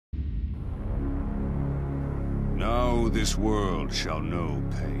Now this world shall know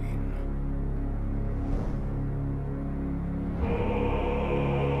pain.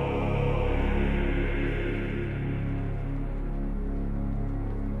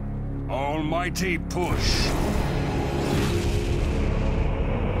 Almighty push!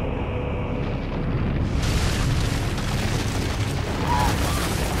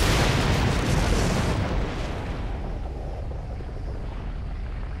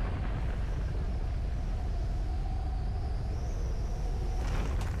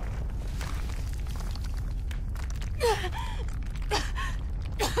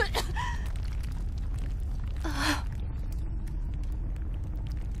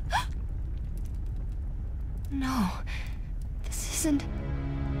 No, this isn't...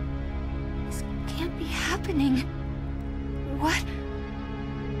 This can't be happening. What?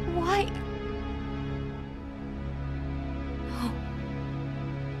 Why? No.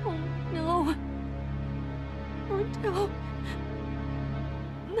 Oh, no. Naruto.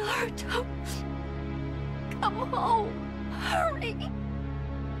 Naruto. Come home. Hurry.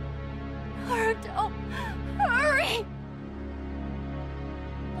 Naruto. Hurry.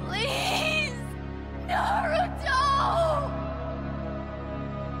 Please. Naruto!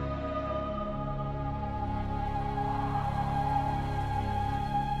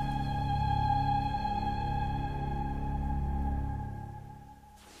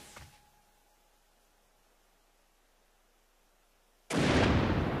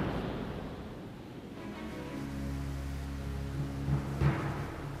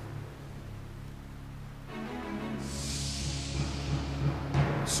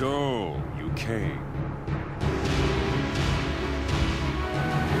 So, you came.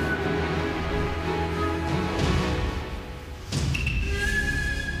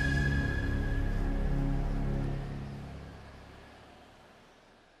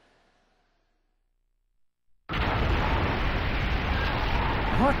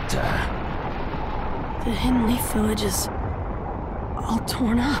 What the? The hidden leaf village is all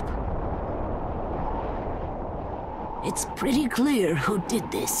torn up. It's pretty clear who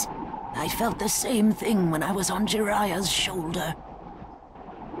did this. I felt the same thing when I was on Jiraiya's shoulder.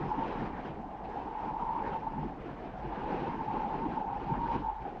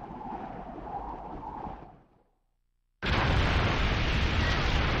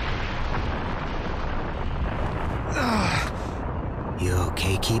 You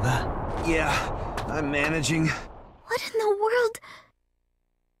okay, Kiba? Yeah, I'm managing. What in the world?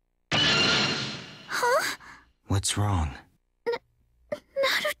 Huh? What's wrong?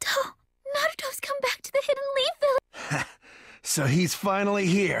 Naruto. Naruto's come back to the Hidden Leaf Village. So he's finally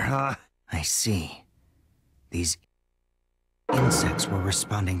here, huh? I see. These insects were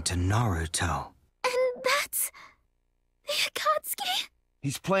responding to Naruto. And that's... the Akatsuki?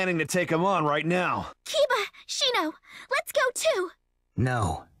 He's planning to take him on right now. Kiba, Shino, let's go too.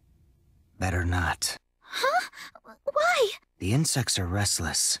 No. Better not. Huh? Why? The insects are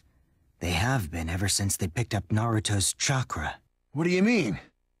restless. They have been ever since they picked up Naruto's chakra. What do you mean?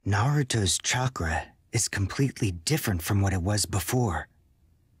 Naruto's chakra is completely different from what it was before.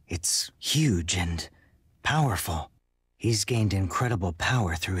 It's huge and powerful. He's gained incredible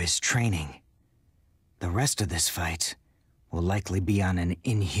power through his training. The rest of this fight will likely be on an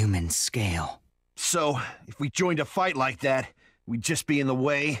inhuman scale. So, if we joined a fight like that, we'd just be in the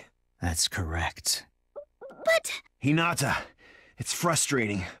way? That's correct. But... Hinata, it's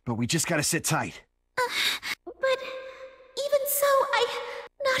frustrating, but we just gotta sit tight. But... even so,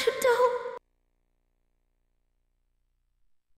 Naruto...